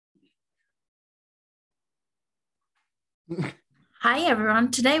Hi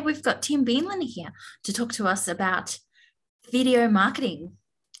everyone. Today we've got Tim Beanland here to talk to us about video marketing.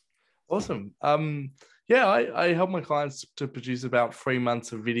 Awesome. Yeah, I help my clients to produce about 3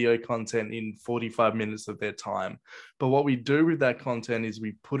 months of video content in 45 minutes of their time. But what we do with that content is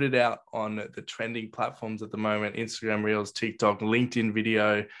we put it out on the trending platforms at the moment, Instagram Reels, TikTok, LinkedIn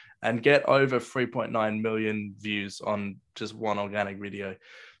video, and get over 3.9 million views on just one organic video.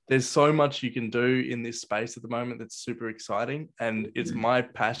 There's so much you can do in this space at the moment that's super exciting. And it's my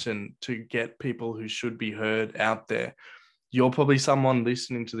passion to get people who should be heard out there. You're probably someone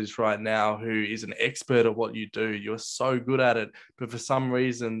listening to this right now who is an expert at what you do. You're so good at it, but for some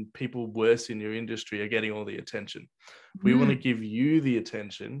reason, people worse in your industry are getting all the attention. We want to give you the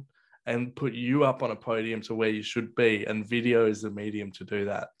attention and put you up on a podium to where you should be. And video is the medium to do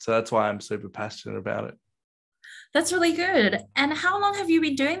that. So that's why I'm super passionate about it. That's really good. And how long have you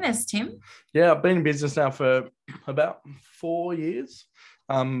been doing this, Tim? Yeah, I've been in business now for about 4 years.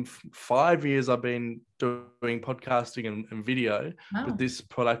 5 years I've been doing podcasting and video, but Wow. this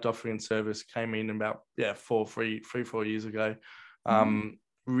product offering and service came in about 4 years ago. Mhm.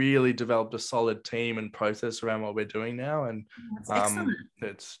 Really developed a solid team and process around what we're doing now, and That's excellent.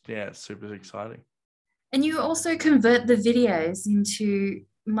 it's super exciting. And you also convert the videos into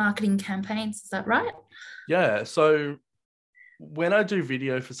marketing campaigns, is that right? Yeah, so when I do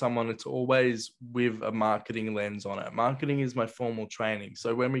video for someone, it's always with a marketing lens on it. Marketing is my formal training.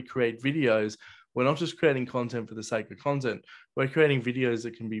 So when we create videos, we're not just creating content for the sake of content. We're creating videos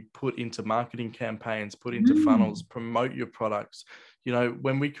that can be put into marketing campaigns, put into funnels, promote your products. You know,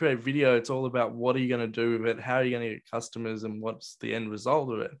 when we create video, it's all about what are you going to do with it? How are you going to get customers and what's the end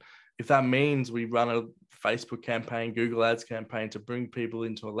result of it? If that means we run a Facebook campaign, Google Ads campaign to bring people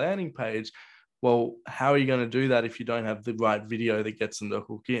into a landing page, well, how are you going to do that if you don't have the right video that gets them to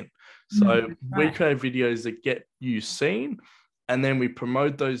hook in? So we Right. create videos that get you seen, and then we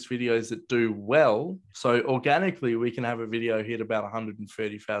promote those videos that do well. So organically, we can have a video hit about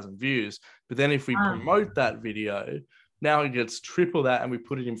 130,000 views. But then if we Wow. promote that video, now it gets triple that, and we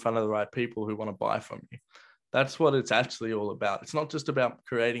put it in front of the right people who want to buy from you. That's what it's actually all about. It's not just about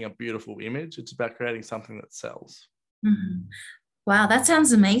creating a beautiful image. It's about creating something that sells. Mhm. Wow, that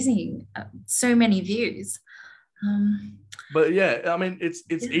sounds amazing. So many views. Um, But yeah, I mean, it's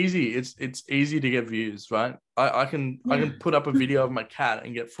yeah. easy. It's easy to get views, right? I can put up a video of my cat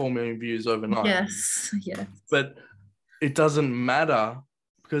and get 4 million views overnight. Yes, yes. But it doesn't matter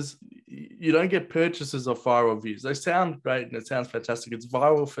because you don't get purchases of viral views. They sound great and it sounds fantastic. It's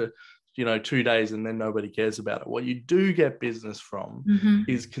viral for 2 days and then nobody cares about it. What you do get business from Mhm.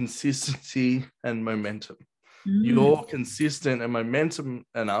 is consistency and momentum. Mm. You're consistent and momentum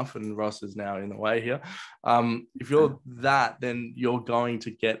enough, and Ross is now in the way here. If you're that, then you're going to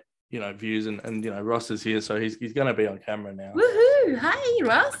get views, and Ross is here, so he's going to be on camera now. Woohoo! Hi,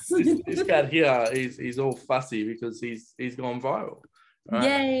 Ross. This cat here, he's all fussy because he's gone viral, right?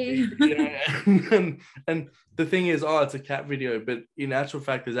 Yay. And the thing is, it's a cat video, but in actual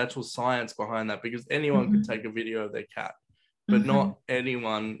fact, there's actual science behind that because anyone can take a video of their cat, but Mhm. not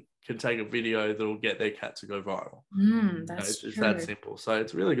anyone can take a video that'll get their cat to go viral. That's It's that true. simple. So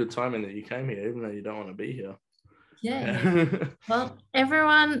it's really good timing that you came here, even though you don't want to be here. Yay. Yeah. Well,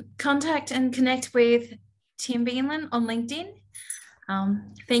 everyone contact and connect with Tim Beanland on LinkedIn.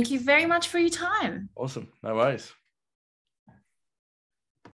 Thank you very much for your time. Awesome. No worries.